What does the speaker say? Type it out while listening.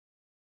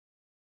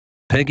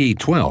Peggy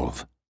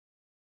 12.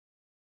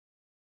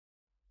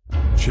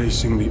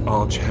 Chasing the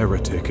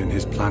arch-heretic and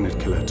his planet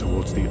killer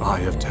towards the Eye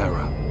of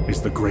Terror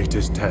is the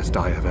greatest test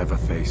I have ever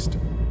faced.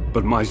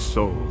 But my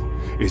soul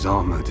is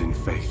armored in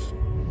faith.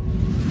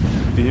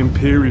 The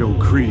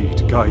Imperial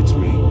Creed guides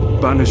me,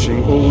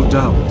 banishing all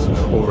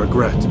doubt or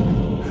regret.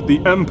 The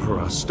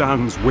Emperor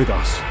stands with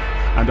us,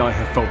 and I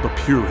have felt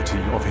the purity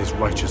of his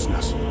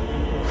righteousness.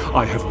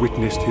 I have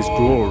witnessed his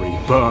glory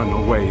burn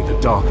away the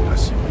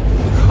darkness.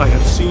 I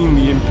have seen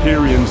the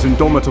Imperium's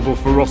indomitable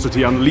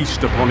ferocity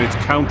unleashed upon its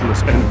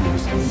countless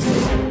enemies.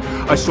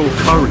 I saw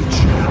courage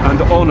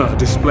and honor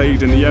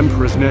displayed in the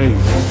Emperor's name.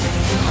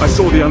 I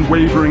saw the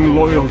unwavering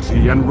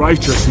loyalty and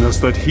righteousness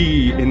that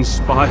he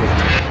inspired.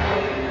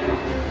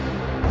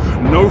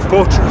 No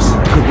fortress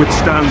could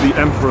withstand the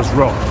Emperor's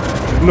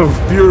wrath. No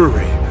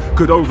fury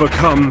could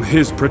overcome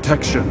his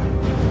protection.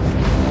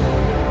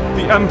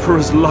 The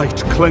Emperor's light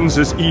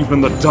cleanses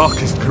even the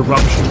darkest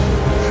corruption,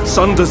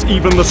 sunders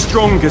even the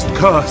strongest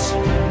curse.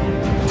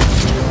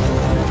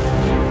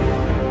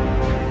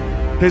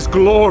 His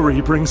glory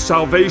brings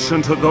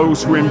salvation to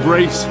those who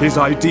embrace his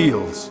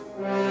ideals.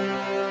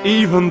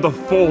 Even the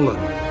fallen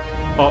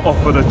are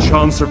offered a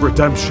chance of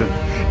redemption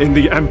in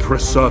the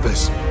Emperor's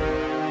service.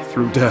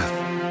 Through death,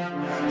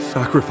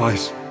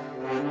 sacrifice,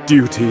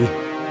 duty,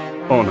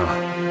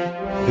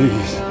 honor.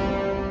 These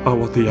are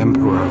what the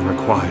Emperor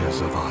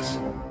requires of us.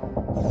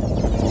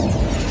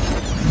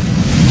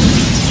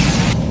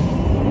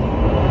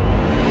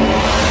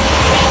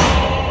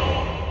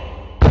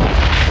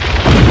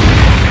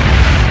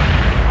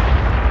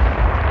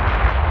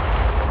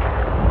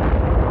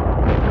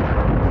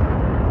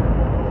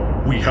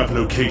 We have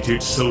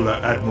located Solar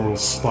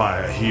Admiral's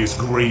spire. He is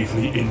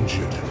gravely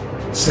injured.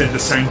 Send the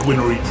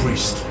sanguinary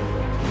priest.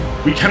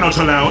 We cannot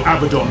allow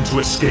Abaddon to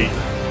escape.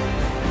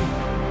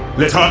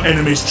 Let our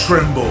enemies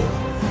tremble,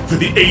 for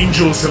the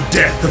angels of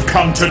death have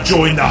come to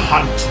join the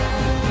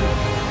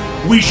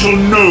hunt. We shall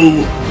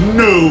know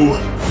no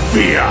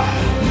fear.